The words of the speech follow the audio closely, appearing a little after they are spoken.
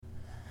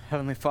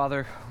Heavenly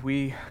Father,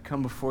 we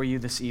come before you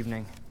this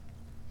evening,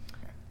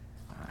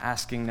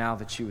 asking now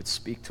that you would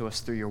speak to us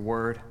through your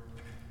word.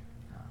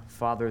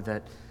 Father,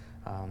 that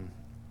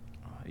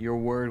your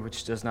word,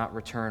 which does not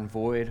return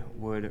void,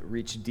 would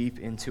reach deep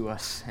into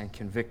us and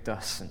convict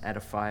us and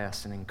edify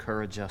us and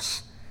encourage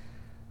us.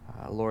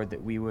 Lord,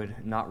 that we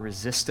would not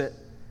resist it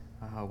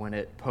when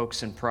it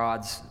pokes and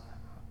prods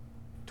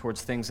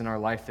towards things in our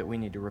life that we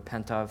need to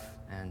repent of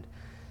and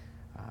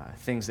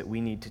things that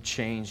we need to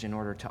change in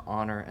order to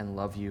honor and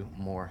love you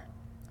more.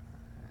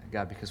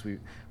 God, because we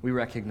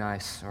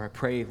recognize, or I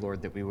pray,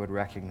 Lord, that we would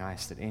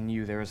recognize that in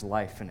you there is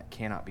life and it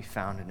cannot be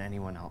found in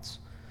anyone else.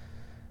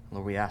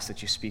 Lord, we ask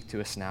that you speak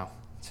to us now.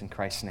 It's in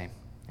Christ's name.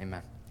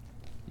 Amen.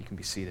 You can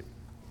be seated.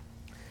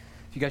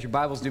 If you got your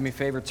Bibles, do me a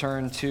favor,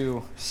 turn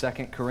to 2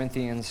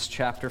 Corinthians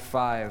chapter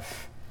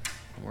 5.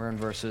 We're in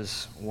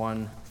verses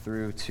 1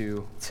 through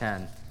to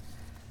 10.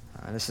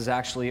 This is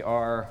actually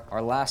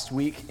our last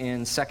week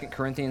in 2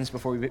 Corinthians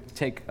before we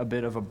take a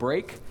bit of a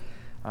break.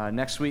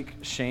 Next week,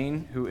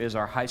 Shane, who is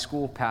our high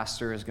school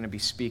pastor, is going to be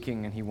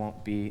speaking, and he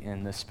won't be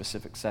in this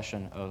specific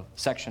section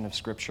of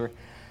Scripture.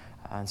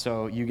 And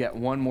so you get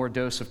one more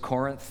dose of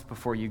Corinth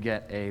before you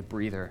get a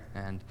breather.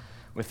 And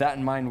with that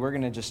in mind, we're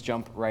going to just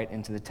jump right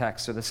into the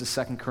text. So this is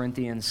 2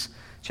 Corinthians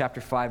chapter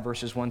 5,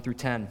 verses 1 through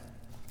 10.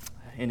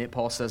 In it,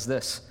 Paul says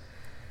this: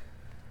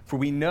 "For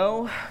we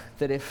know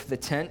that if the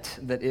tent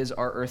that is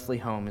our earthly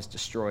home is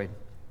destroyed,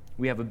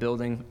 we have a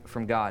building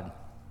from God,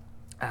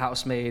 a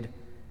house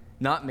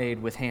not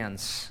made with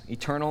hands,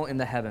 eternal in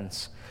the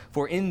heavens.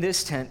 For in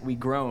this tent we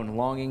groan,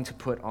 longing to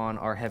put on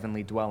our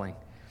heavenly dwelling.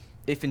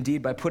 If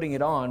indeed by putting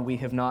it on we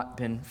have not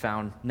been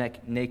found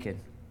naked,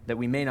 that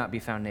we may not be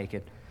found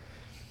naked.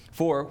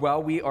 For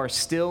while we are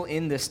still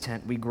in this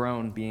tent, we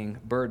groan, being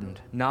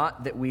burdened,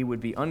 not that we would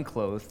be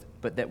unclothed,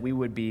 but that we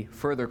would be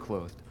further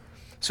clothed,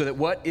 so that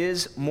what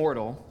is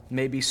mortal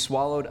may be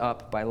swallowed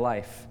up by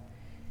life.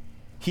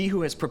 He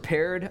who has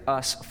prepared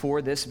us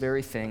for this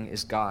very thing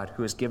is God,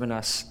 who has given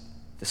us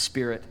the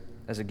Spirit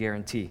as a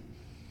guarantee.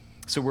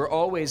 So we're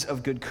always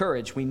of good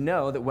courage. We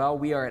know that while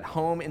we are at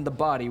home in the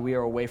body, we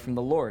are away from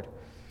the Lord.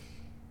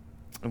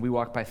 And we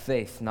walk by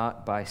faith,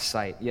 not by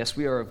sight. Yes,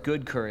 we are of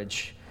good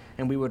courage,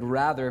 and we would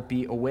rather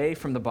be away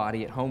from the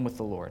body at home with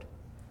the Lord.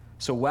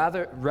 So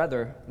whether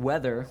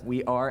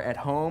we are at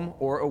home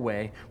or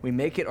away, we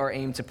make it our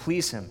aim to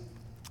please him.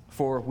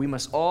 For we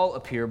must all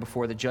appear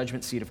before the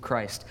judgment seat of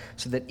Christ,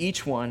 so that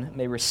each one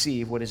may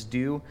receive what is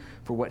due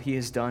for what he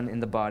has done in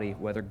the body,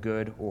 whether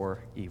good or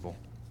evil."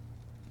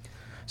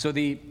 So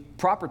the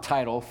proper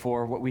title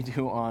for what we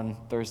do on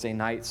Thursday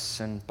nights,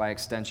 and by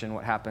extension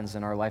what happens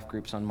in our life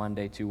groups on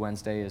Monday to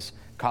Wednesday, is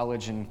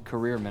college and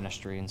career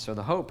ministry. And so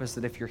the hope is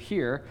that if you're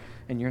here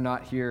and you're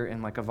not here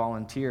in like a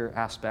volunteer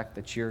aspect,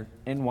 that you're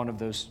in one of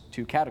those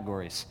two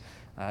categories.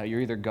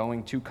 You're either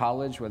going to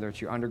college, whether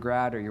it's your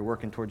undergrad or you're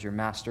working towards your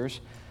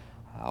master's,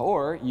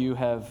 or you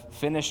have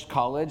finished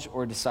college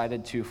or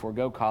decided to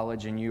forego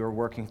college and you are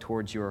working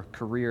towards your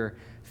career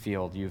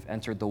field. You've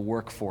entered the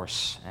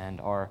workforce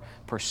and are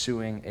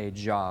pursuing a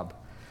job.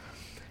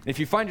 If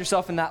you find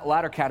yourself in that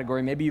latter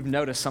category, maybe you've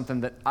noticed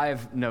something that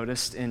I've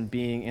noticed in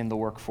being in the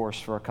workforce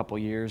for a couple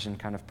years and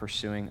kind of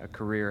pursuing a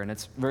career. And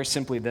it's very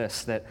simply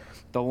this: that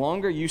the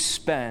longer you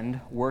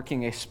spend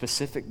working a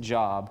specific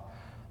job,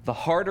 the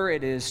harder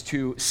it is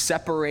to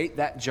separate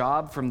that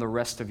job from the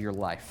rest of your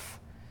life.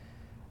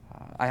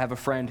 I have a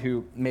friend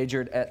who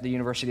majored at the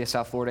University of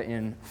South Florida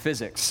in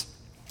physics,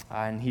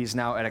 and he's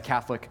now at a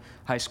Catholic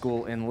high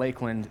school in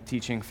Lakeland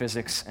teaching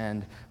physics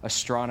and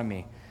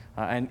astronomy.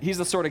 And he's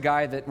the sort of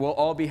guy that we'll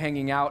all be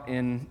hanging out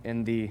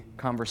in the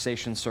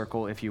conversation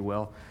circle, if you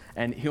will,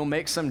 and he'll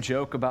make some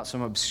joke about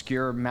some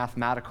obscure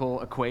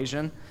mathematical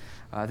equation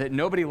that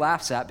nobody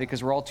laughs at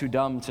because we're all too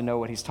dumb to know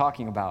what he's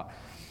talking about.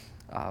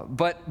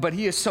 But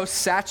he is so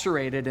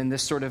saturated in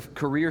this sort of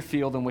career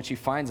field in which he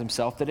finds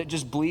himself that it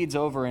just bleeds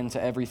over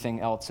into everything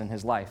else in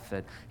his life,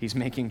 that he's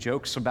making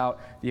jokes about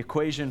the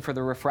equation for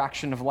the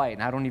refraction of light,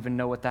 and I don't even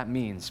know what that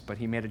means, but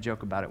he made a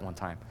joke about it one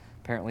time.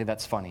 Apparently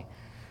that's funny.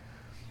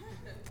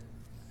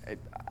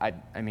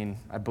 I mean,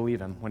 I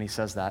believe him when he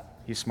says that.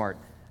 He's smart.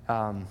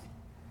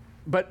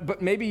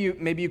 But maybe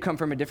you come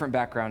from a different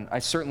background. I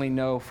certainly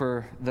know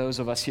for those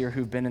of us here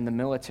who've been in the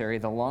military,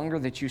 the longer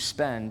that you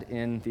spend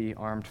in the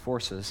armed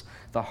forces,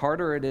 the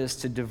harder it is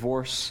to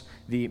divorce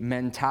the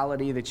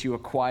mentality that you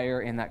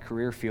acquire in that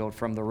career field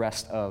from the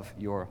rest of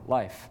your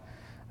life.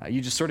 You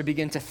just sort of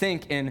begin to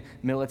think in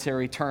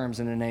military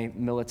terms and in a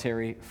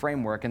military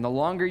framework. And the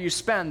longer you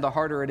spend, the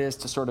harder it is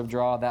to sort of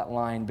draw that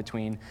line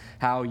between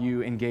how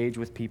you engage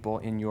with people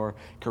in your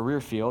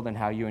career field and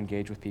how you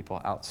engage with people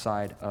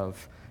outside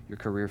of your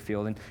career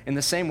field. And in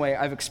the same way,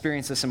 I've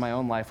experienced this in my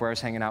own life where I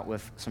was hanging out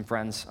with some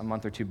friends a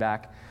month or two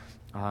back.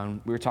 We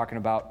were talking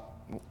about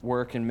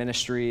work and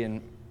ministry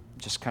and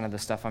just kind of the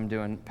stuff I'm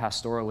doing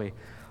pastorally.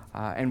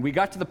 And we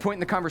got to the point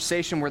in the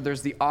conversation where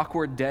there's the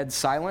awkward dead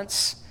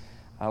silence,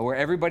 where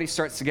everybody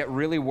starts to get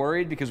really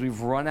worried because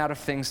we've run out of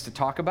things to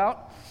talk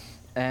about.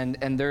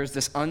 And there's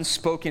this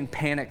unspoken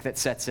panic that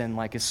sets in,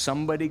 like, is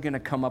somebody going to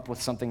come up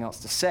with something else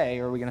to say,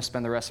 or are we going to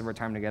spend the rest of our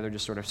time together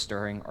just sort of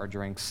stirring our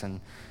drinks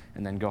and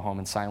then go home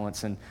in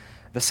silence? And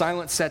the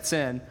silence sets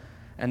in,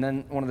 and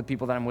then one of the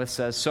people that I'm with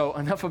says, so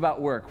enough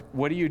about work.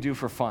 What do you do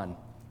for fun?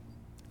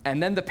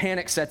 And then the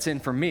panic sets in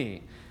for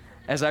me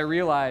as I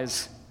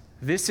realize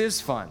this is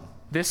fun.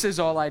 This is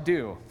all I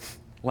do.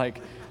 Like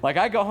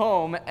I go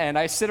home and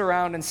I sit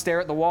around and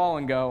stare at the wall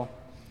and go,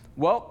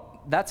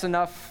 well, that's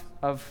enough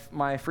of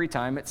my free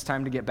time. It's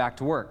time to get back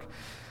to work.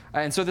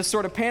 And so this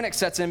sort of panic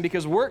sets in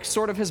because work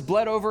sort of has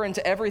bled over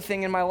into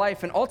everything in my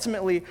life. And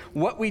ultimately,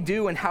 what we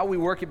do and how we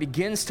work, it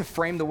begins to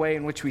frame the way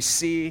in which we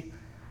see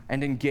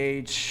and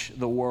engage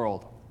the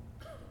world,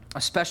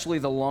 especially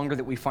the longer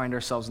that we find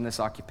ourselves in this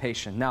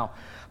occupation. Now,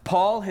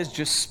 Paul has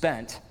just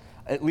spent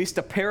at least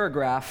a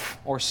paragraph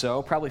or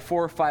so, probably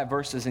 4 or 5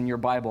 verses in your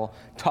Bible,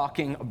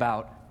 talking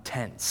about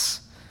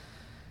tents.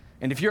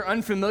 And if you're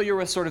unfamiliar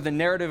with sort of the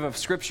narrative of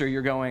Scripture,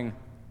 you're going,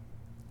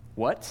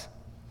 what?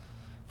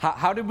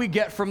 How did we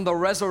get from the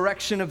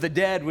resurrection of the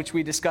dead, which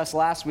we discussed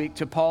last week,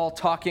 to Paul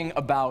talking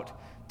about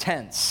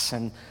tents?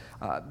 And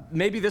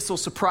maybe this will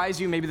surprise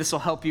you. Maybe this will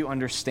help you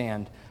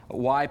understand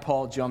why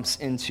Paul jumps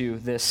into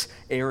this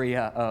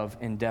area of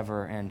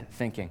endeavor and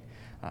thinking.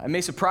 It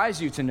may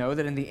surprise you to know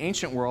that in the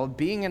ancient world,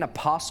 being an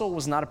apostle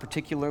was not a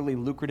particularly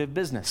lucrative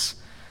business.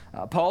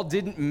 Paul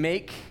didn't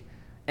make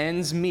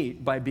ends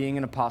meet by being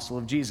an apostle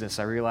of Jesus.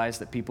 I realize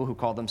that people who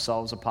call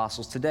themselves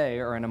apostles today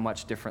are in a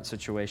much different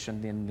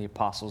situation than the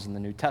apostles in the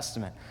New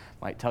Testament.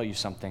 Might tell you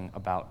something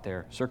about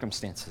their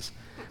circumstances.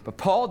 But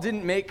Paul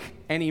didn't make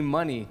any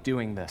money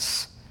doing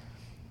this.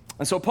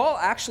 And so Paul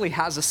actually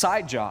has a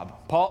side job.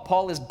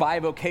 Paul is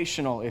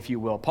bivocational, if you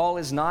will. Paul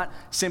is not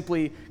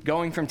simply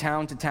going from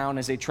town to town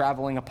as a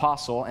traveling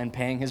apostle and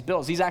paying his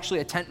bills. He's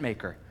actually a tent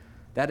maker.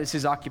 That is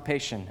his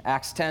occupation.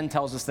 Acts 10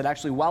 tells us that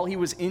actually while he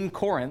was in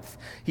Corinth,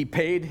 he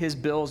paid his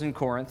bills in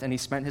Corinth, and he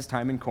spent his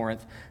time in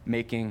Corinth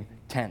making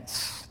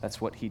tents. That's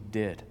what he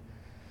did.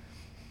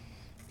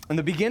 In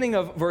the beginning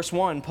of verse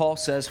 1, Paul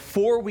says,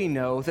 "For we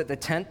know that the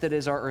tent that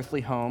is our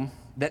earthly home,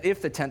 that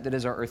if the tent that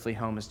is our earthly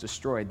home is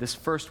destroyed," this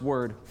first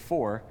word,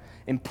 "for,"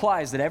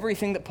 implies that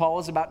everything that Paul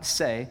is about to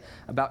say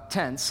about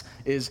tents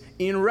is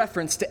in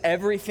reference to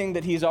everything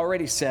that he's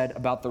already said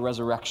about the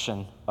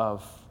resurrection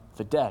of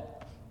the dead.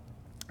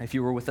 If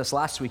you were with us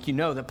last week, you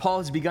know that Paul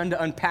has begun to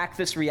unpack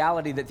this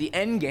reality that the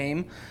end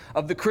game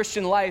of the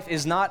Christian life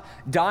is not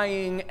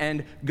dying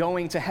and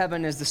going to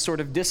heaven as this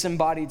sort of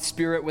disembodied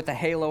spirit with a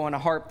halo and a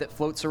harp that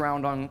floats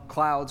around on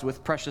clouds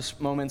with precious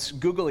moments,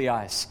 googly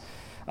eyes.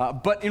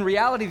 But in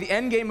reality, the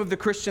end game of the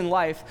Christian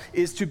life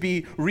is to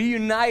be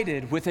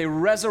reunited with a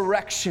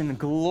resurrection,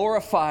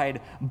 glorified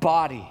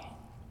body.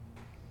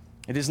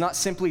 It is not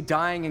simply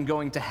dying and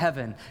going to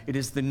heaven. It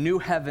is the new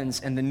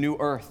heavens and the new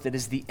earth that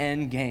is the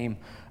end game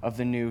of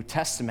the New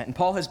Testament. And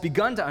Paul has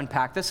begun to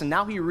unpack this, and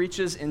now he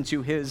reaches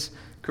into his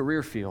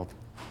career field.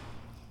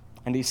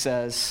 And he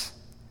says,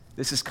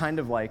 this is kind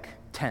of like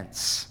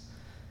tents.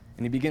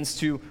 And he begins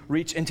to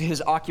reach into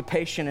his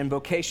occupation and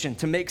vocation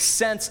to make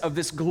sense of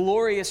this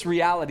glorious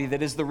reality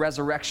that is the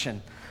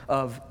resurrection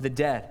of the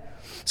dead.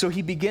 So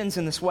he begins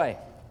in this way.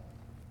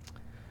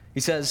 He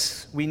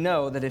says, we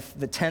know that if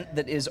the tent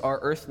that is our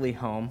earthly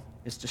home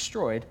is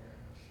destroyed,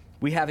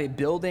 we have a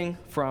building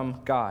from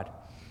God,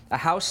 a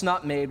house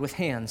not made with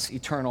hands,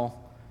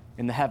 eternal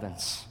in the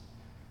heavens.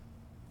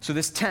 So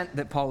this tent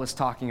that Paul is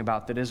talking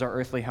about that is our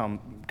earthly home,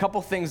 a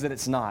couple things that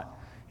it's not.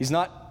 He's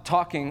not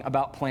talking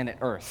about planet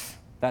Earth.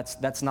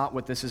 That's not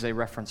what this is a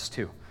reference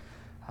to.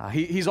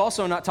 He's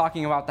also not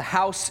talking about the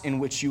house in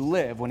which you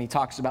live when he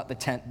talks about the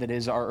tent that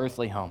is our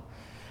earthly home.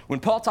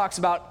 When Paul talks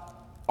about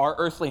our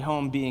earthly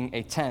home being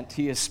a tent,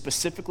 he is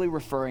specifically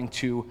referring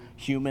to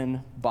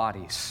human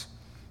bodies.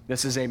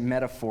 This is a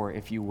metaphor,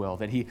 if you will,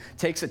 that he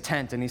takes a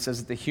tent and he says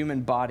that the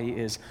human body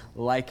is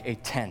like a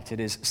tent. It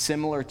is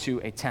similar to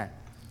a tent.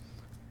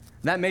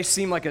 That may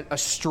seem like a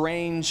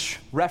strange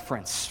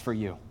reference for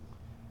you.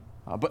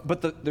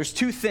 But there's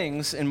 2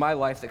 things in my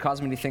life that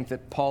cause me to think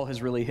that Paul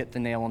has really hit the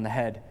nail on the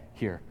head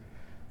here.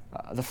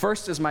 The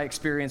first is my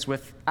experience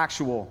with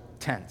actual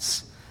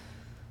tents.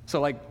 So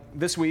like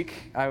this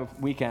weekend, I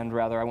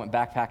went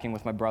backpacking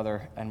with my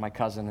brother and my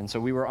cousin. And so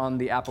we were on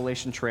the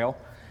Appalachian Trail.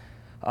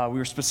 We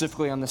were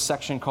specifically on this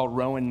section called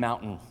Rowan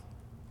Mountain.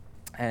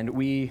 And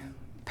we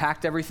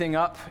packed everything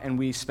up and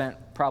we spent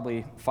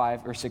probably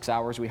 5 or 6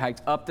 hours. We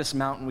hiked up this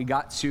mountain. We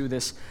got to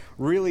this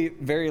really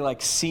very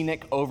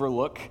scenic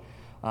overlook.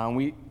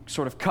 We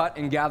sort of cut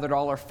and gathered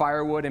all our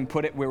firewood and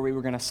put it where we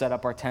were going to set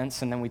up our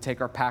tents, and then we take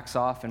our packs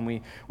off and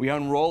we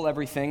unroll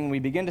everything. We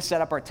begin to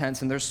set up our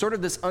tents, and there's sort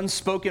of this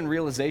unspoken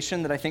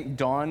realization that I think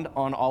dawned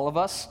on all of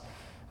us,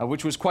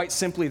 which was quite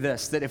simply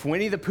this, that if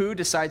Winnie the Pooh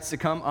decides to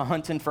come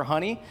a-hunting for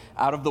honey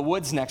out of the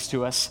woods next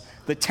to us,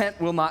 the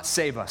tent will not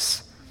save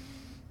us.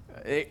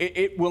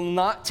 It will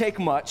not take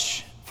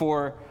much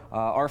for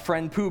our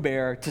friend Pooh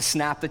Bear to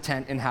snap the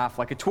tent in half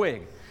like a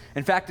twig.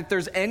 In fact, if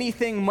there's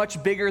anything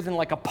much bigger than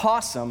like a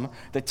possum,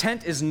 the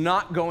tent is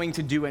not going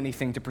to do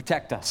anything to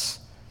protect us.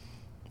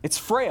 It's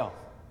frail.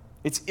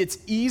 It's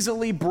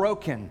easily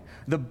broken.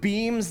 The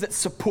beams that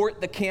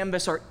support the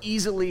canvas are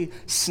easily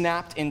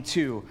snapped in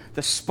two.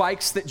 The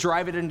spikes that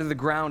drive it into the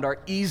ground are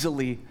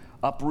easily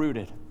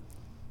uprooted.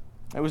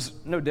 It was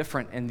no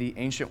different in the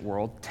ancient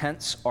world.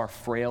 Tents are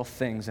frail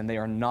things, and they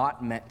are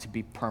not meant to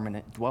be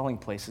permanent dwelling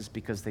places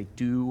because they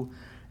do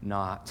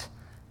not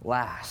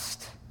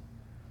last.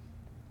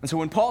 And so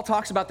when Paul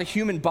talks about the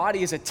human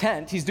body as a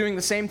tent, he's doing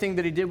the same thing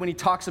that he did when he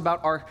talks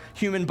about our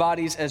human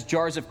bodies as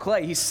jars of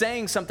clay. He's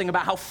saying something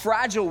about how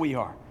fragile we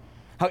are,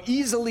 how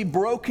easily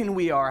broken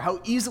we are,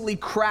 how easily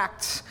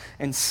cracked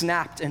and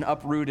snapped and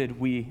uprooted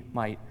we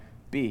might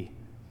be.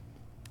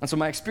 And so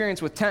my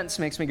experience with tents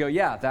makes me go,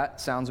 yeah, that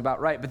sounds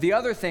about right. But the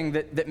other thing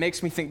that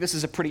makes me think this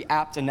is a pretty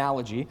apt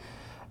analogy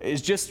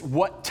is just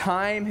what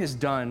time has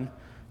done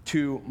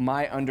to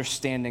my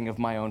understanding of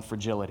my own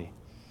fragility.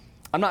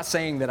 I'm not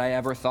saying that I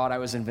ever thought I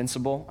was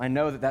invincible. I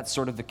know that that's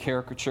sort of the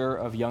caricature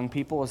of young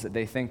people, is that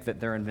they think that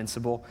they're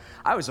invincible.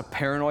 I was a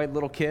paranoid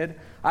little kid.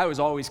 I was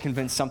always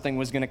convinced something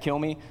was going to kill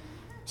me.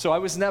 So I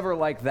was never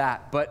like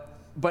that. But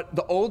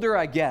the older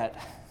I get,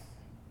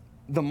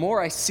 the more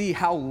I see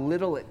how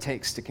little it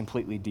takes to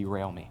completely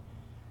derail me.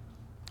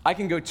 I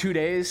can go 2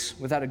 days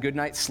without a good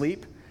night's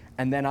sleep,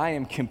 and then I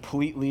am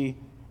completely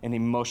an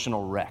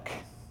emotional wreck.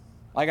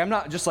 Like, I'm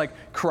not just like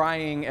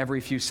crying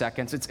every few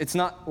seconds. It's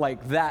not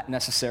like that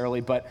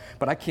necessarily, but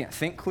I can't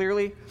think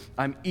clearly.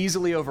 I'm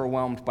easily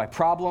overwhelmed by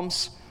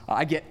problems.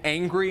 I get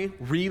angry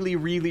really,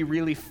 really,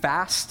 really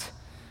fast.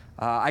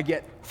 I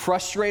get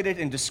frustrated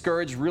and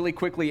discouraged really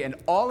quickly, and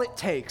all it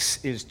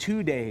takes is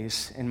 2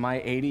 days in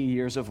my 80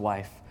 years of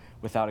life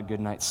without a good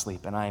night's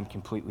sleep, and I am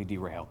completely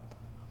derailed.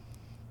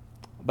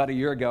 About a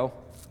year ago,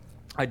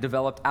 I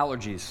developed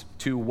allergies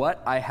to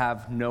what? I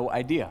have no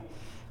idea.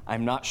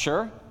 I'm not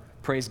sure.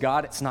 Praise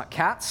God, it's not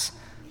cats.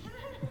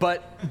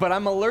 But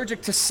I'm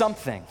allergic to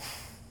something.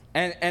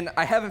 And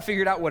I haven't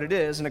figured out what it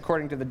is, and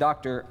according to the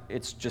doctor,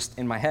 it's just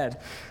in my head.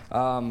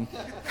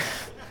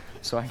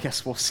 So I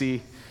guess we'll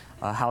see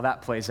how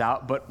that plays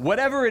out. But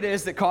whatever it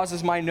is that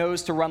causes my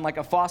nose to run like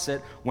a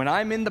faucet, when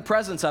I'm in the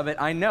presence of it,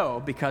 I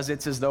know, because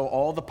it's as though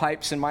all the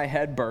pipes in my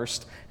head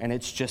burst and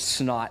it's just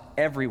snot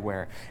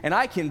everywhere. And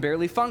I can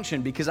barely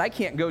function because I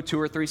can't go 2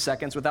 or 3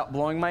 seconds without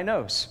blowing my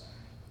nose.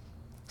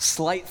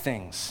 Slight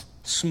things,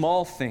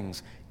 small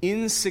things,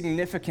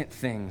 insignificant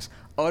things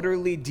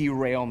utterly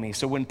derail me.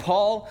 So when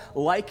Paul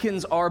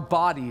likens our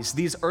bodies,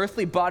 these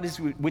earthly bodies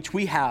which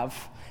we have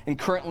and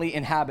currently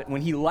inhabit,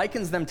 when he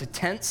likens them to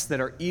tents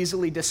that are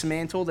easily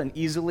dismantled and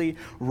easily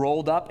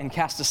rolled up and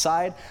cast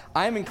aside,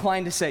 I'm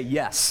inclined to say,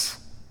 yes,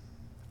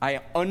 I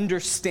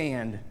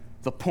understand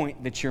the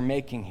point that you're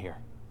making here.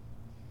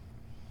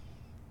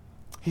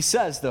 He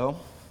says, though,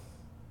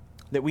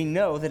 that we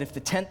know that if the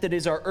tent that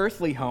is our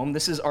earthly home,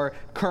 this is our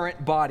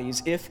current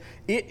bodies, if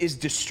it is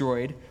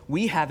destroyed,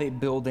 we have a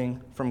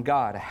building from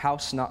God, a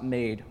house not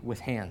made with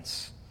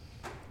hands,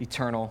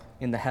 eternal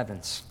in the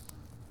heavens.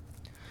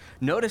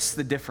 Notice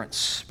the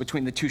difference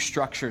between the two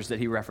structures that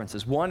he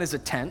references. One is a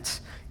tent,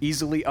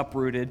 easily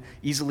uprooted,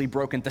 easily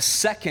broken. The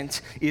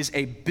second is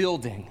a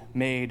building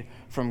made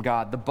from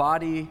God, the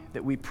body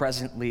that we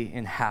presently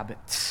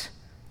inhabit.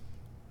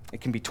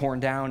 It can be torn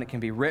down, it can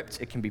be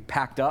ripped, it can be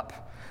packed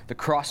up. The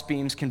cross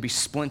beams can be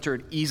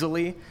splintered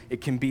easily.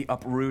 It can be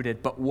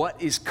uprooted. But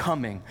what is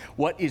coming,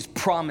 what is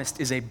promised,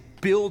 is a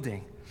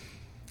building,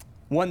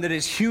 one that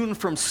is hewn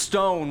from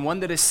stone, one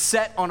that is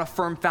set on a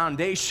firm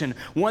foundation,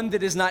 one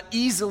that is not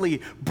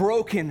easily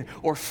broken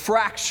or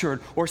fractured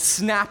or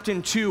snapped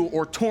in two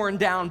or torn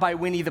down by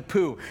Winnie the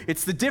Pooh.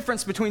 It's the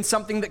difference between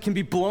something that can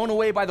be blown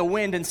away by the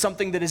wind and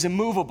something that is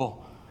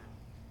immovable.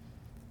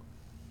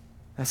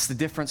 That's the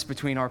difference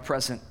between our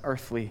present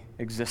earthly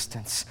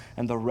existence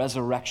and the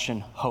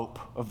resurrection hope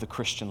of the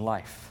Christian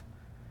life.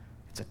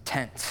 It's a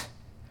tent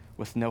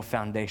with no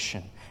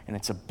foundation, and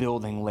it's a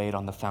building laid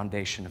on the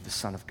foundation of the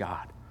Son of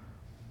God.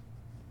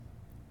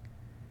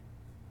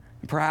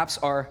 And perhaps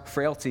our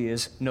frailty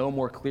is no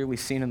more clearly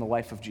seen in the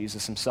life of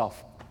Jesus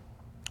himself.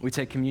 We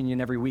take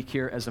communion every week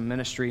here as a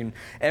ministry, and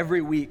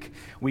every week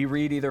we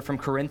read either from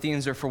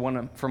Corinthians or from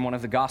one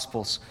of the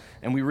Gospels,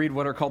 and we read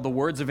what are called the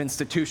words of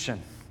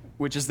institution,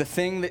 which is the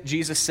thing that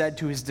Jesus said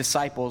to his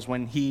disciples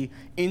when he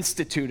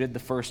instituted the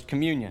first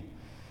communion,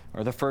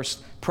 or the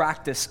first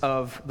practice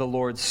of the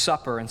Lord's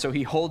Supper. And so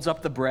he holds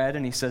up the bread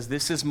and he says,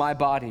 "This is my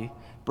body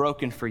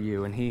broken for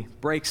you," and he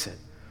breaks it.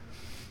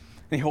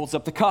 And he holds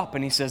up the cup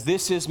and he says,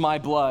 "This is my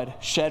blood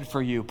shed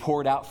for you,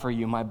 poured out for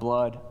you, my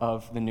blood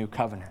of the new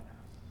covenant."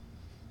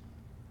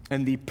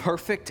 And the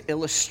perfect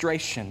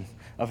illustration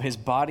of his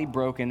body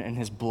broken and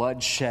his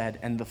blood shed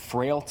and the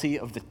frailty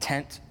of the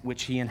tent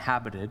which he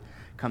inhabited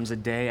comes a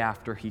day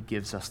after he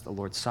gives us the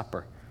Lord's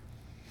Supper.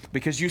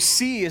 Because you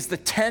see, as the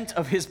tent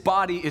of his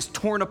body is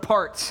torn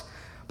apart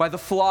by the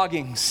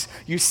floggings.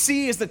 You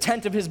see as the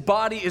tent of his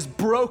body is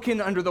broken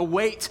under the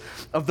weight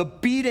of the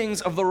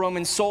beatings of the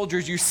Roman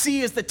soldiers. You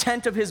see as the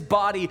tent of his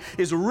body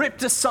is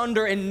ripped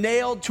asunder and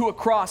nailed to a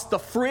cross. The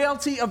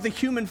frailty of the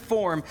human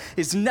form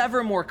is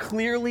never more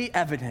clearly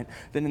evident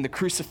than in the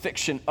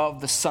crucifixion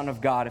of the Son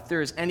of God. If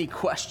there is any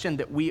question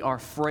that we are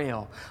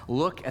frail,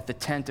 look at the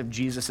tent of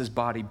Jesus'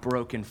 body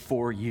broken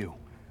for you.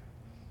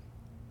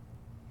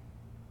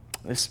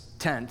 This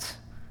tent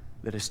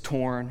that is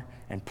torn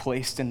and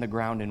placed in the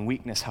ground in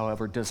weakness,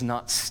 however, does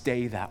not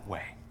stay that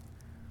way.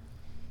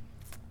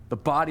 The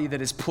body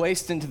that is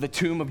placed into the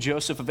tomb of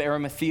Joseph of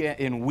Arimathea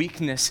in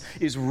weakness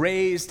is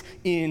raised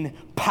in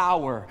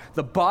power.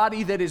 The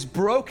body that is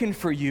broken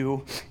for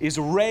you is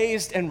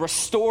raised and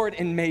restored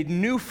and made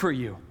new for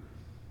you.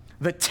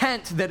 The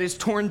tent that is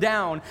torn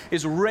down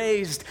is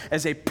raised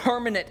as a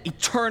permanent,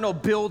 eternal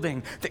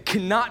building that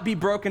cannot be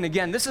broken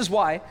again. This is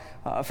why,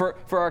 for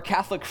our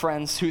Catholic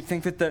friends who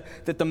think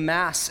that the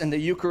Mass and the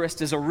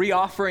Eucharist is a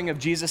reoffering of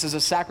Jesus as a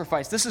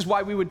sacrifice, this is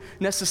why we would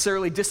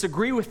necessarily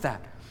disagree with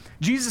that.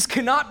 Jesus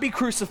cannot be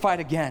crucified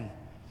again.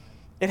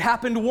 It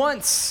happened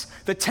once.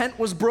 The tent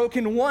was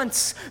broken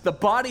once. The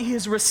body he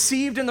has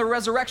received in the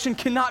resurrection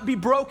cannot be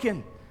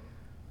broken.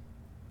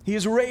 He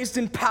is raised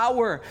in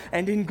power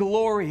and in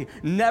glory,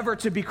 never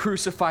to be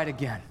crucified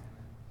again.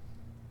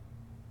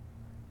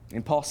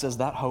 And Paul says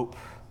that hope,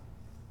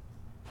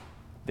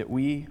 that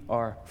we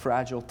are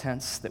fragile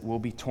tents that will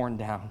be torn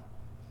down,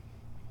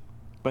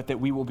 but that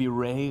we will be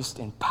raised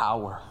in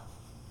power,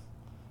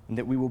 and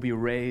that we will be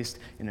raised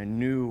in a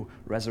new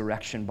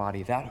resurrection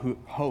body. That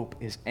hope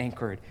is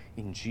anchored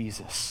in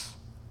Jesus,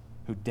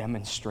 who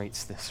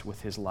demonstrates this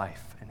with his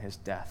life and his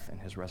death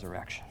and his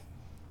resurrection.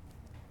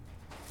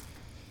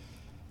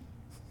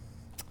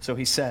 So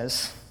he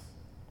says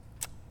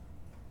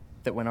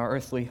that when our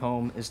earthly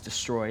home is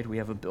destroyed, we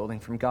have a building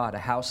from God, a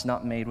house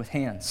not made with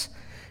hands,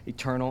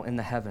 eternal in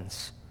the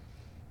heavens.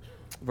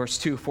 Verse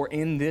 2, for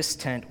in this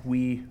tent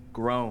we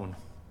groan,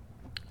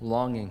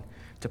 longing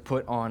to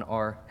put on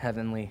our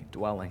heavenly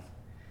dwelling.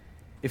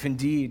 If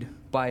indeed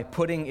by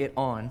putting it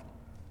on,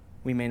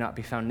 we may not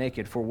be found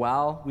naked. For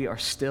while we are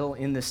still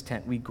in this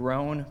tent, we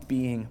groan,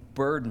 being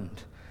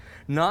burdened.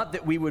 Not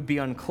that we would be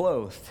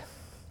unclothed,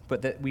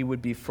 but that we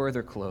would be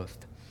further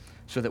clothed,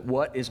 so that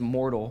what is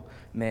mortal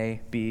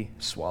may be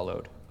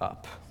swallowed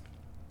up.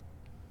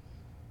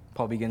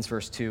 Paul begins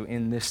verse 2,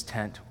 in this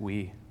tent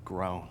we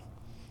groan.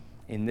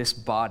 In this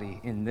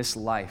body, in this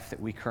life that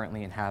we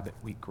currently inhabit,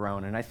 we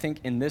groan. And I think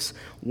in this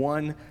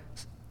one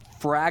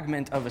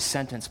fragment of a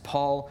sentence,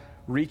 Paul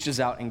reaches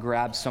out and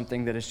grabs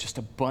something that is just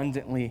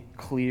abundantly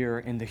clear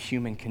in the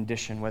human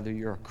condition, whether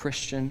you're a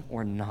Christian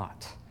or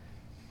not,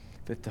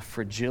 that the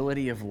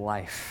fragility of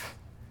life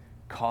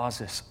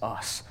causes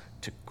us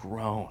to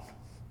groan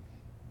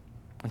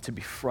and to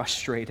be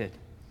frustrated,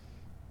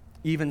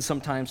 even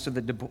sometimes to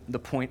the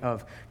point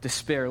of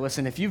despair.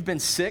 Listen, if you've been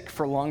sick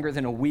for longer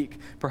than a week,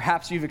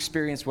 perhaps you've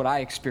experienced what I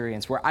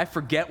experienced, where I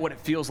forget what it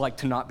feels like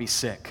to not be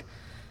sick.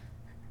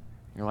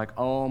 You're like,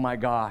 oh my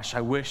gosh,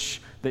 I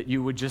wish that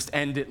you would just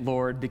end it,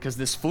 Lord, because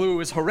this flu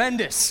is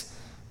horrendous.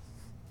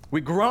 We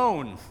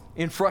groan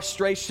in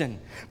frustration.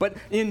 But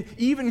in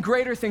even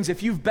greater things,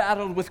 if you've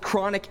battled with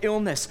chronic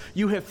illness,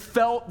 you have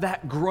felt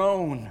that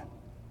groan,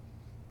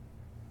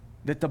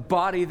 that the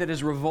body that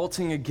is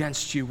revolting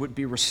against you would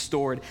be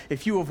restored.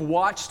 If you have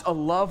watched a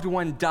loved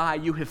one die,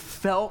 you have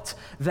felt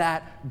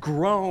that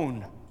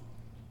groan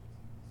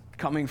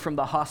coming from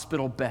the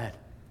hospital bed.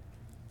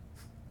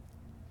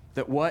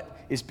 That what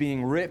is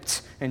being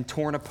ripped and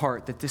torn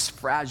apart, that this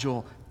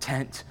fragile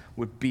tent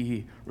would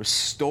be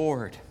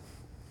restored.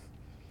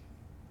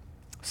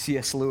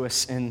 C.S.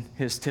 Lewis, in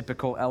his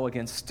typical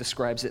elegance,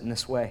 describes it in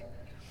this way.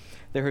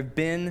 There have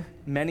been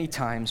many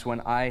times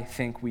when I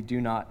think we do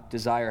not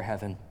desire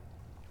heaven.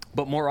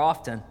 But more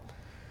often,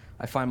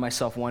 I find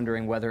myself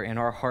wondering whether in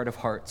our heart of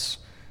hearts,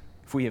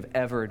 if we have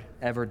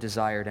ever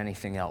desired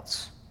anything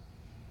else.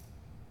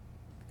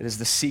 It is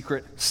the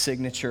secret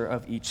signature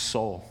of each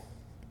soul,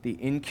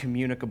 the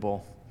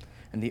incommunicable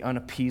and the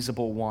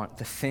unappeasable want,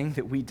 the thing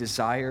that we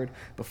desired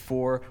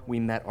before we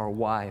met our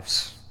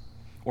wives,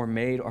 or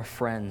made our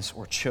friends,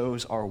 or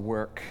chose our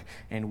work,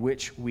 and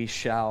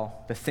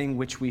the thing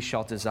which we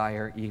shall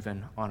desire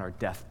even on our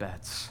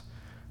deathbeds.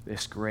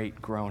 This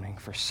great groaning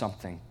for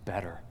something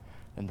better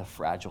than the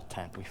fragile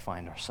tent we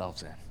find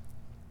ourselves in.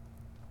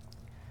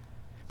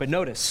 But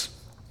notice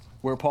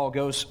where Paul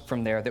goes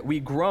from there, that we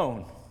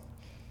groan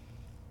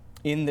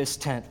in this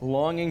tent,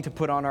 longing to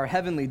put on our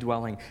heavenly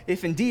dwelling,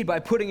 if indeed by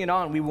putting it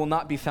on we will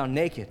not be found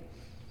naked.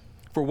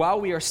 For while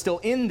we are still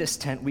in this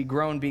tent, we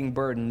groan, being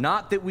burdened,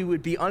 not that we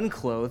would be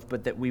unclothed,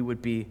 but that we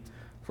would be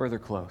further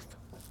clothed.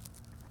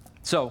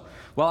 So,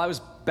 while I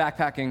was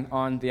backpacking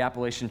on the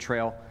Appalachian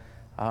Trail,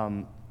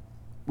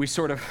 we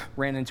sort of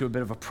ran into a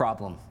bit of a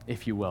problem,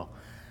 if you will.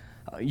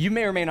 You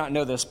may or may not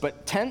know this,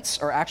 but tents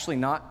are actually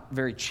not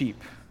very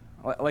cheap.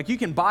 Like, you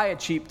can buy a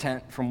cheap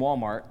tent from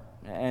Walmart,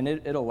 and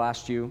it'll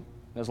last you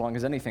as long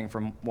as anything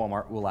from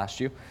Walmart will last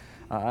you.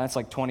 That's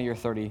like $20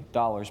 or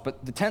 $30.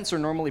 But the tents are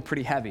normally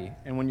pretty heavy.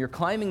 And when you're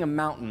climbing a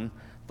mountain,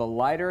 the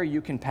lighter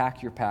you can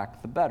pack your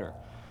pack, the better.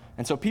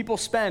 And so people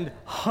spend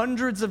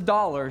hundreds of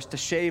dollars to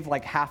shave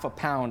like half a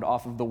pound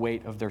off of the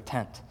weight of their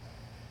tent.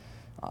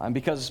 And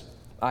because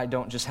I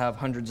don't just have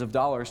hundreds of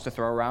dollars to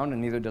throw around,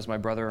 and neither does my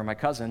brother or my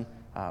cousin,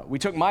 we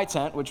took my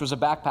tent, which was a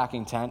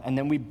backpacking tent, and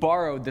then we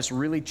borrowed this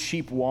really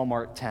cheap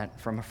Walmart tent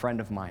from a friend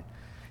of mine.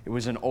 It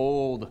was an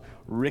old,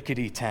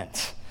 rickety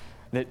tent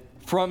that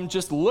from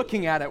just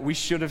looking at it, we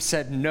should have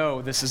said,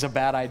 no, this is a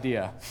bad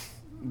idea.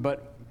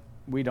 But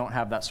we don't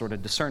have that sort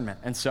of discernment.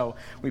 And so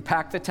we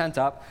packed the tent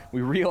up.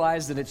 We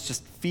realized that it's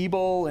just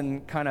feeble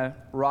and kind of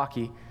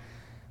rocky.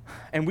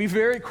 And we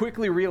very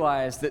quickly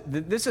realized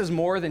that this is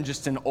more than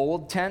just an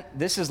old tent.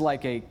 This is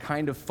like a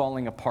kind of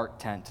falling apart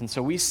tent. And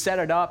so we set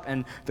it up,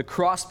 and the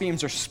cross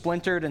beams are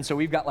splintered, and so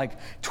we've got like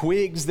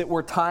twigs that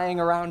we're tying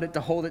around it to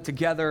hold it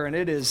together, and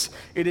it is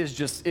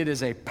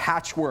a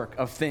patchwork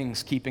of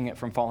things keeping it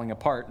from falling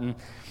apart. And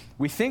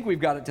we think we've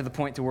got it to the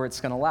point to where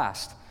it's going to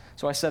last.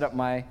 So I set up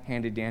my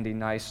handy-dandy,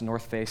 nice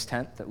North Face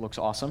tent that looks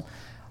awesome,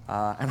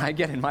 and I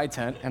get in my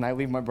tent, and I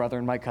leave my brother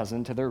and my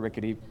cousin to their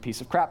rickety piece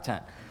of crap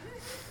tent.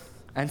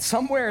 And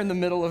somewhere in the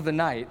middle of the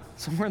night,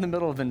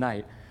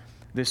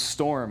 this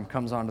storm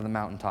comes onto the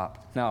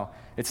mountaintop. Now,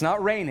 it's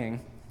not raining,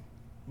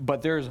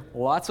 but there's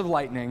lots of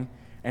lightning,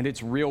 and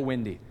it's real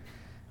windy.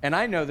 And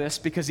I know this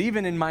because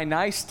even in my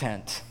nice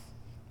tent,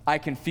 I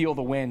can feel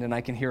the wind and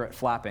I can hear it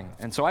flapping.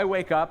 And so I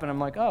wake up and I'm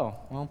like, oh,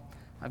 well,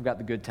 I've got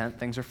the good tent,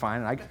 things are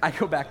fine, and I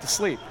go back to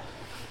sleep.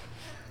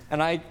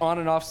 And I on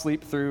and off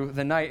sleep through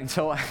the night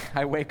until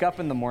I wake up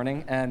in the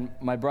morning, and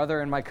my brother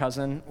and my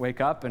cousin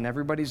wake up, and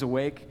everybody's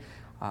awake.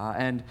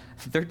 And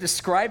they're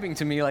describing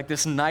to me like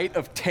this night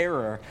of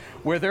terror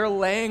where they're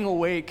laying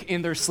awake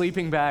in their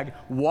sleeping bag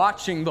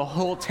watching the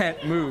whole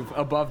tent move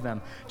above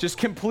them, just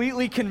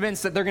completely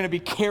convinced that they're going to be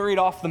carried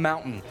off the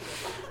mountain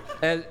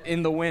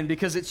in the wind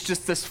because it's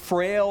just this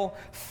frail,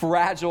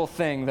 fragile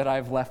thing that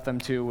I've left them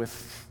to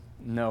with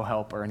no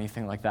help or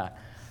anything like that.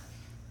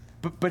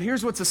 But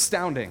here's what's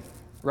astounding,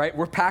 right?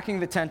 We're packing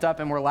the tent up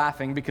and we're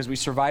laughing because we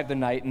survived the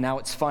night, and now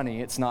it's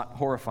funny. It's not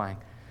horrifying.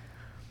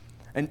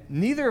 And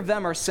neither of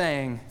them are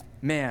saying,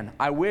 man,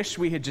 I wish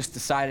we had just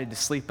decided to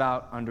sleep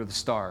out under the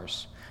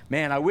stars.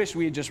 Man, I wish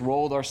we had just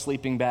rolled our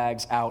sleeping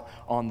bags out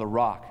on the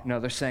rock. No,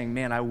 they're saying,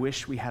 man, I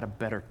wish we had a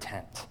better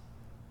tent.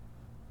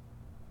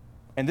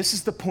 And this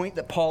is the point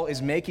that Paul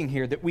is making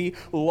here, that we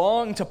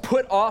long to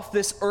put off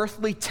this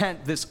earthly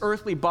tent, this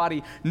earthly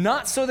body,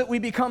 not so that we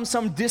become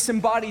some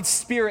disembodied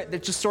spirit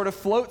that just sort of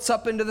floats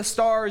up into the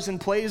stars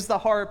and plays the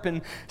harp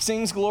and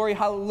sings glory,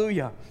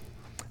 hallelujah.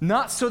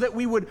 Not so that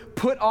we would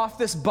put off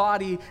this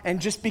body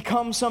and just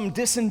become some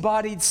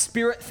disembodied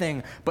spirit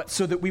thing, but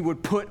so that we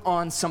would put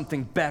on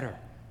something better.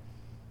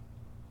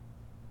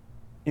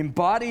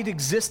 Embodied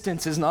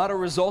existence is not a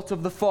result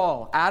of the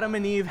fall. Adam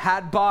and Eve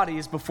had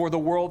bodies before the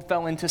world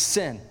fell into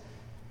sin.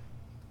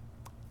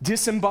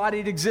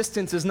 Disembodied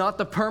existence is not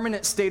the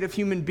permanent state of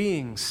human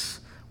beings.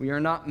 We are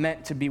not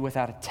meant to be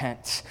without a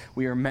tent.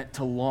 We are meant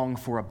to long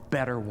for a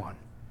better one.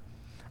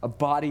 A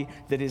body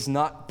that is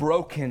not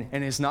broken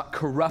and is not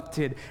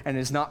corrupted and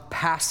is not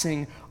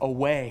passing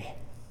away.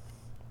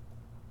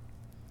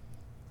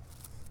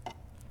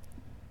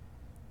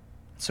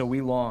 So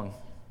we long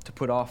to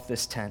put off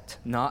this tent,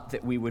 not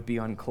that we would be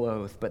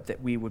unclothed, but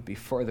that we would be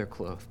further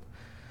clothed,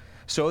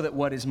 so that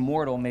what is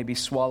mortal may be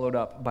swallowed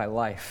up by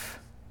life.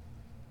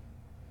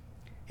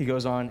 He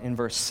goes on in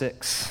verse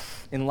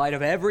 6, in light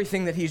of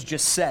everything that he's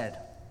just said,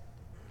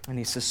 and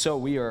he says, so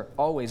we are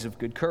always of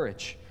good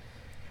courage.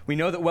 We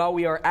know that while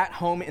we are at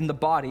home in the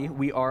body,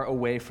 we are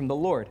away from the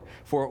Lord,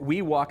 for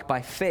we walk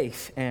by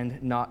faith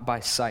and not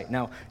by sight.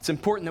 Now, it's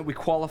important that we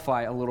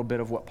qualify a little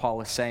bit of what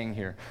Paul is saying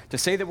here. To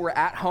say that we're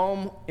at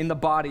home in the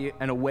body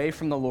and away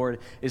from the Lord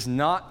is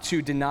not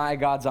to deny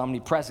God's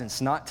omnipresence,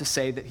 not to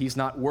say that he's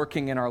not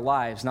working in our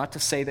lives, not to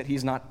say that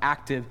he's not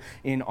active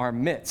in our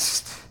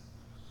midst.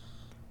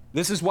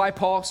 This is why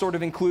Paul sort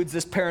of includes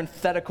this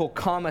parenthetical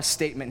comma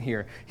statement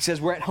here. He says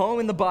we're at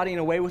home in the body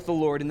and away with the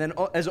Lord, and then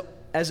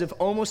as if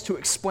almost to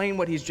explain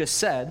what he's just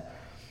said,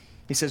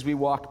 he says we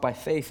walk by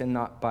faith and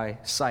not by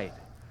sight.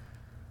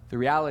 The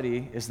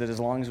reality is that as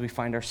long as we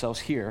find ourselves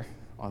here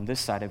on this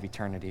side of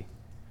eternity,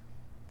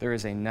 there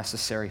is a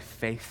necessary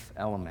faith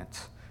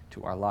element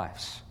to our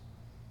lives.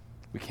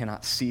 We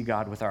cannot see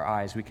God with our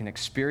eyes. We can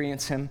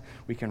experience him.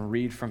 We can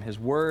read from his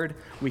word.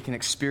 We can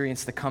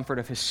experience the comfort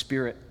of his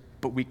spirit,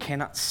 but we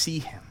cannot see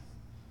him.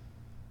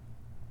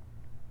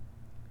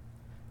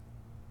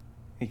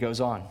 He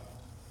goes on.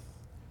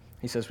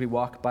 He says, we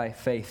walk by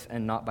faith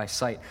and not by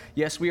sight.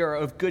 Yes, we are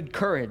of good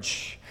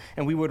courage,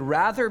 and we would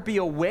rather be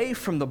away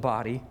from the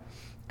body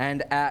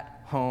and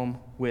at home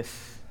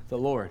with the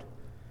Lord.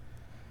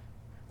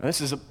 Now,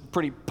 this is a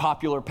pretty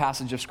popular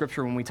passage of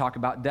Scripture when we talk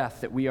about death,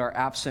 that we are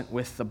absent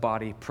with the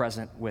body,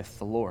 present with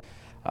the Lord.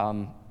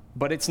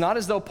 But it's not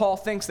as though Paul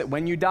thinks that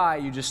when you die,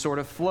 you just sort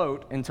of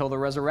float until the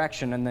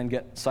resurrection and then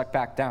get sucked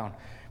back down.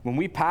 When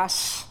we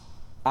pass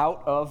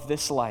out of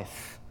this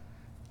life,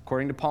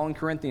 According to Paul in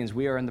Corinthians,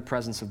 we are in the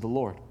presence of the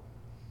Lord.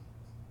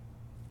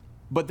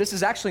 But this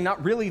is actually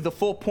not really the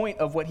full point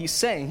of what he's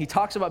saying. He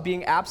talks about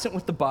being absent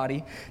with the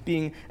body,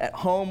 being at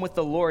home with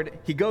the Lord.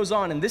 He goes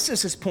on, and this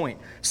is his point.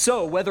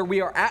 So, whether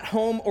we are at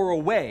home or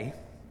away,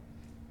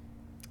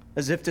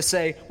 as if to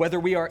say, whether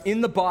we are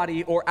in the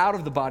body or out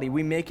of the body,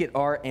 we make it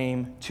our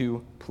aim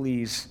to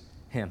please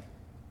him.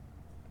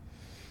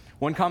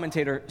 One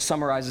commentator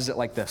summarizes it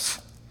like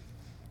this.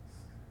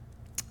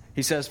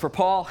 He says, for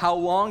Paul, how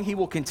long he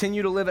will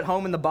continue to live at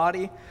home in the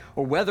body,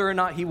 or whether or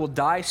not he will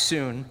die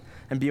soon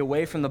and be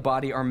away from the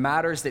body, are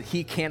matters that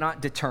he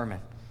cannot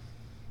determine.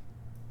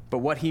 But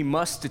what he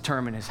must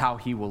determine is how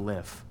he will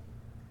live.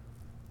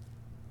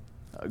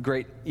 A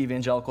great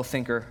evangelical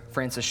thinker,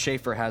 Francis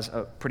Schaeffer, has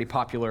a pretty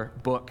popular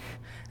book.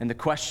 And the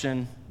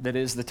question that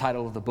is the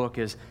title of the book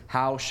is,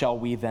 how shall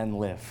we then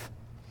live?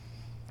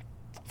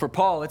 For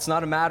Paul, it's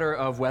not a matter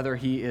of whether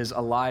he is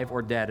alive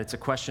or dead. It's a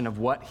question of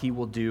what he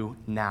will do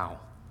now.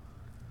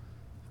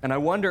 And I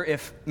wonder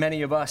if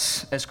many of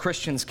us as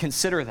Christians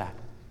consider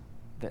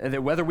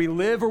that whether we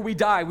live or we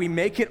die, we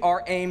make it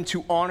our aim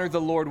to honor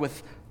the Lord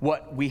with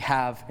what we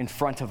have in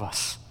front of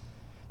us.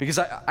 Because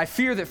I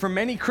fear that for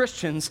many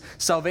Christians,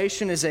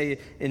 salvation is an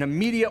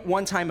immediate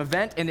one-time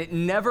event, and it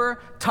never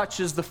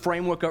touches the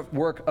framework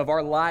of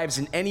our lives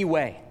in any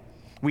way.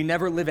 We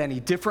never live any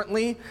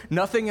differently.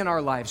 Nothing in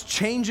our lives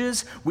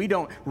changes. We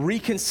don't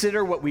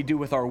reconsider what we do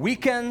with our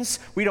weekends.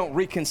 We don't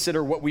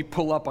reconsider what we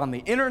pull up on the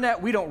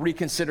internet. We don't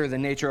reconsider the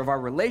nature of our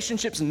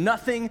relationships.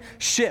 Nothing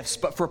shifts.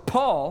 But for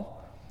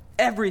Paul,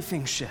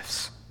 everything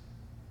shifts.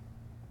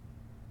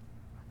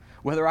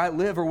 Whether I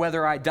live or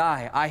whether I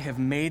die, I have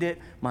made it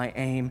my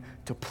aim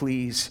to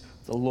please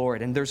the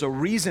Lord. And there's a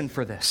reason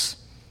for this.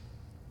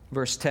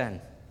 Verse 10,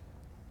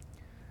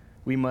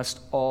 we must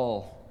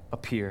all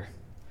appear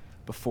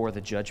before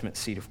the judgment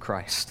seat of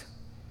Christ,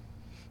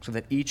 so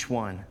that each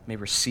one may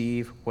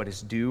receive what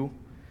is due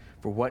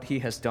for what he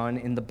has done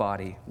in the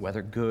body,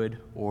 whether good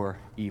or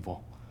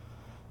evil.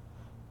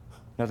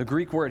 Now, the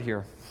Greek word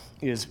here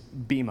is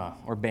bema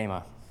or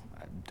bema.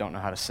 I don't know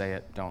how to say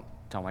it. Don't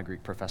tell my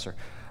Greek professor.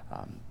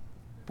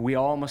 We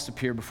all must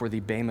appear before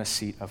the bema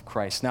seat of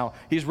Christ. Now,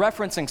 he's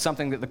referencing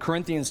something that the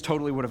Corinthians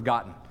totally would have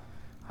gotten.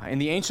 In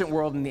the ancient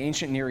world, in the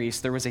ancient Near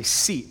East, there was a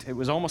seat. It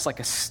was almost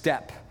like a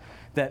step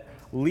that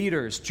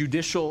leaders,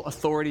 judicial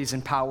authorities,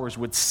 and powers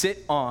would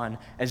sit on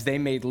as they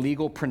made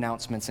legal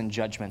pronouncements and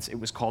judgments. It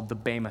was called the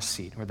bema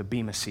seat or the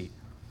bema seat.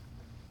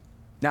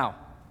 Now,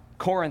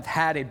 Corinth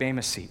had a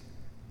bema seat,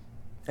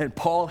 and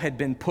Paul had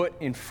been put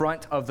in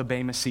front of the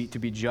bema seat to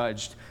be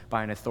judged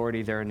by an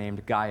authority there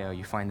named Gallio.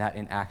 You find that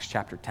in Acts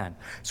chapter 10.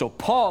 So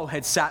Paul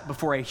had sat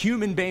before a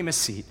human bema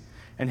seat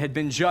and had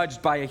been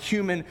judged by a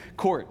human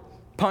court.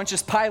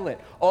 Pontius Pilate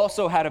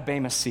also had a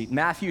bema seat.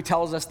 Matthew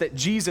tells us that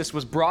Jesus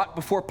was brought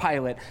before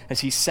Pilate as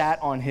he sat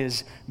on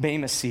his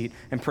bema seat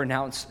and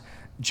pronounced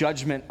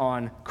judgment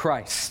on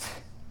Christ.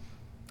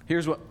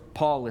 Here's what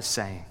Paul is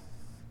saying,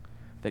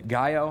 that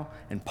Gallio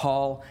and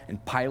Paul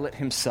and Pilate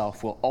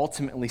himself will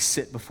ultimately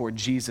sit before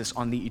Jesus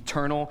on the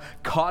eternal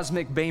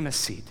cosmic bema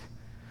seat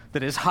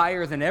that is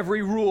higher than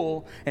every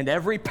rule and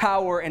every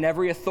power and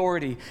every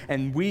authority,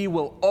 and we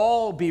will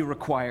all be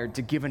required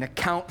to give an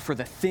account for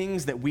the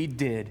things that we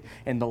did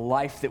and the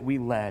life that we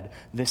led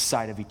this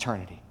side of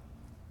eternity.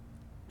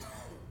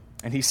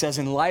 And he says,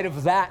 in light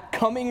of that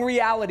coming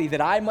reality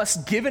that I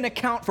must give an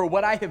account for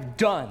what I have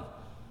done,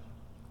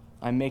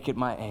 I make it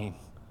my aim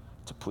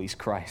to please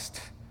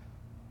Christ.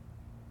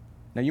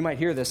 Now, you might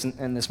hear this,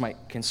 and this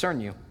might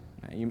concern you.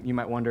 You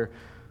might wonder,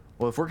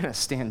 well, if we're going to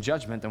stand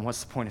judgment, then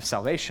what's the point of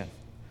salvation?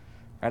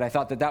 Right? I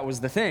thought that was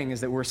the thing, is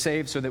that we're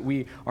saved so that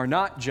we are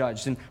not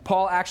judged. And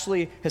Paul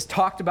actually has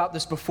talked about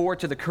this before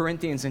to the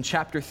Corinthians in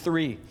chapter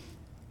 3,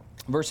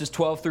 verses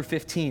 12 through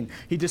 15.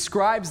 He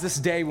describes this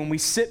day when we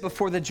sit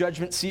before the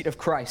judgment seat of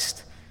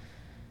Christ.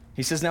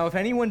 He says, now if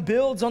anyone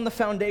builds on the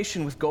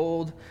foundation with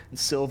gold and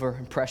silver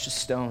and precious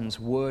stones,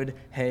 wood,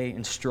 hay,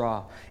 and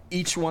straw,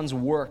 each one's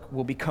work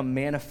will become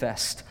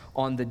manifest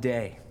on the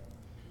day,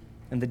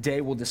 and the day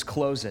will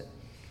disclose it,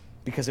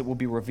 because it will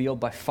be revealed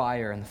by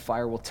fire, and the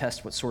fire will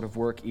test what sort of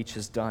work each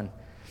has done.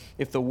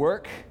 If the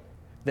work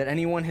that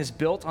anyone has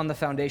built on the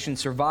foundation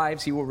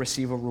survives, he will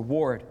receive a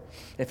reward.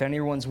 If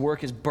anyone's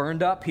work is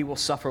burned up, he will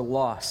suffer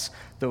loss,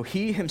 though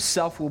he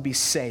himself will be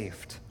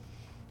saved,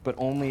 but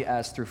only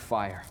as through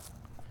fire.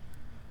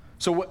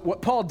 So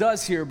what Paul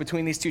does here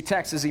between these two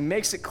texts is he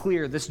makes it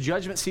clear this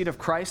judgment seat of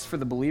Christ for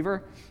the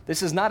believer,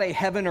 this is not a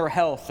heaven or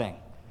hell thing.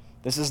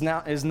 This is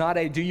not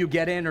a do you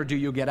get in or do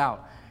you get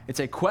out. It's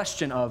a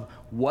question of,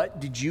 what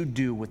did you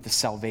do with the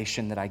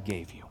salvation that I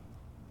gave you?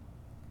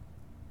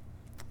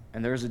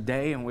 And there's a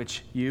day in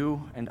which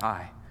you and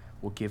I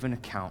will give an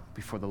account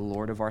before the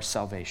Lord of our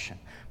salvation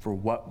for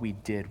what we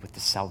did with the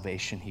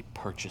salvation he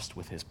purchased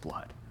with his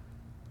blood.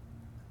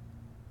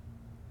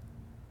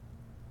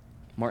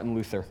 Martin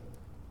Luther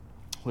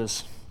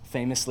was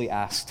famously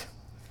asked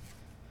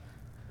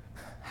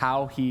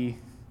how he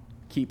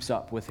keeps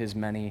up with his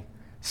many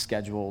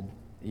scheduled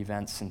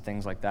events and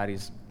things like that.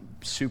 He's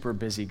super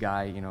busy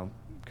guy,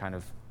 kind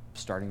of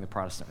starting the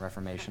Protestant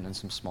Reformation and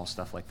some small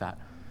stuff like that.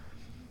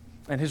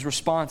 And his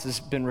response has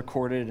been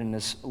recorded and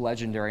is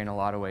legendary in a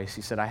lot of ways.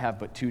 He said, "I have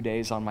but 2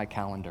 days on my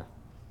calendar.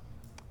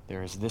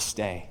 There is this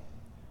day,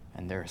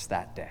 and there is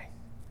that day."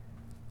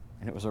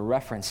 And it was a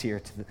reference here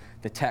to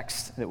the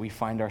text that we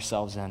find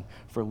ourselves in.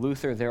 For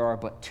Luther, there are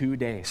but 2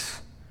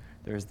 days.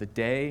 There is the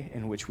day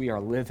in which we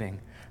are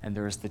living, and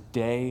there is the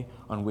day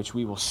on which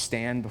we will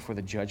stand before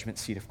the judgment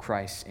seat of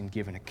Christ and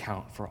give an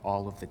account for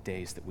all of the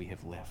days that we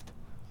have lived.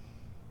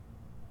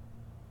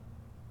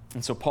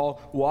 And so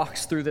Paul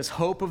walks through this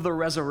hope of the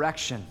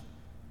resurrection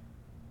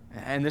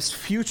and this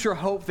future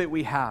hope that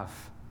we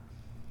have.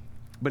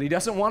 But he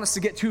doesn't want us to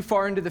get too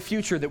far into the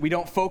future that we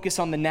don't focus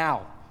on the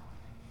now.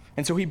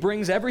 And so he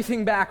brings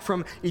everything back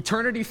from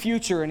eternity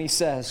future, and he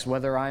says,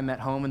 whether I'm at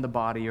home in the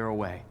body or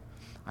away,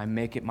 I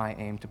make it my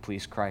aim to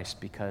please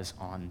Christ, because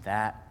on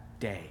that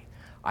day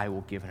I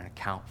will give an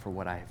account for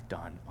what I have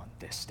done on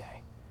this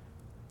day.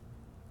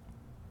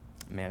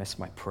 Man, it's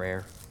my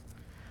prayer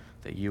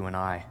that you and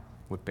I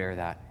would bear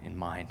that in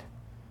mind,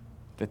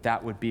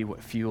 that would be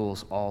what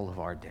fuels all of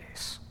our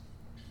days.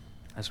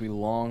 As we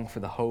long for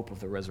the hope of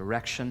the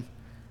resurrection,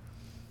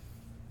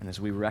 and as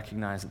we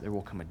recognize that there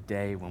will come a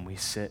day when we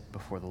sit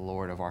before the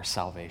Lord of our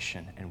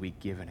salvation and we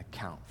give an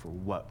account for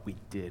what we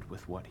did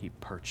with what he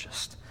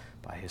purchased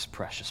by his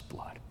precious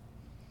blood.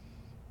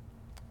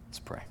 Let's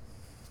pray.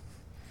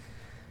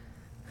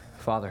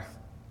 Father,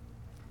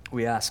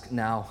 we ask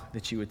now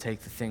that you would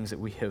take the things that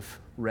we have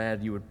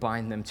read, you would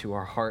bind them to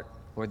our heart,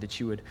 Lord, that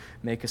you would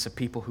make us a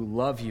people who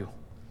love you.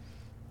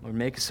 Lord,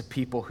 make us a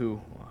people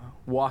who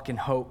walk in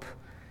hope.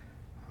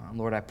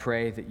 Lord, I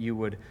pray that you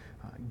would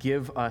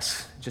give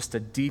us just a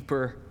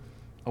deeper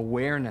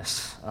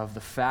awareness of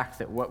the fact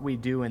that what we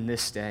do in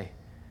this day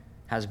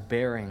has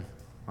bearing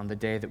on the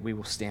day that we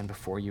will stand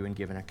before you and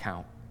give an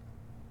account.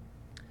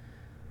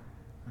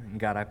 And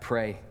God, I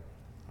pray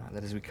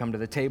that as we come to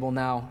the table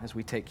now, as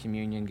we take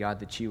communion, God,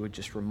 that you would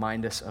just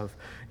remind us of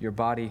your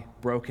body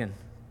broken,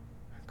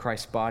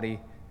 Christ's body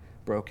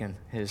broken,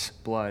 his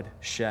blood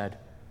shed.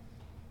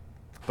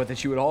 But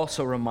that you would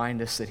also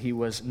remind us that he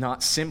was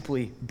not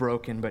simply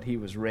broken, but he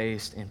was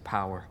raised in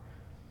power.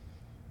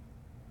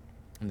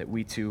 And that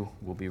we too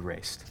will be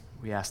raised.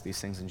 We ask these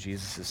things in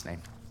Jesus'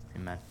 name.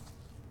 Amen.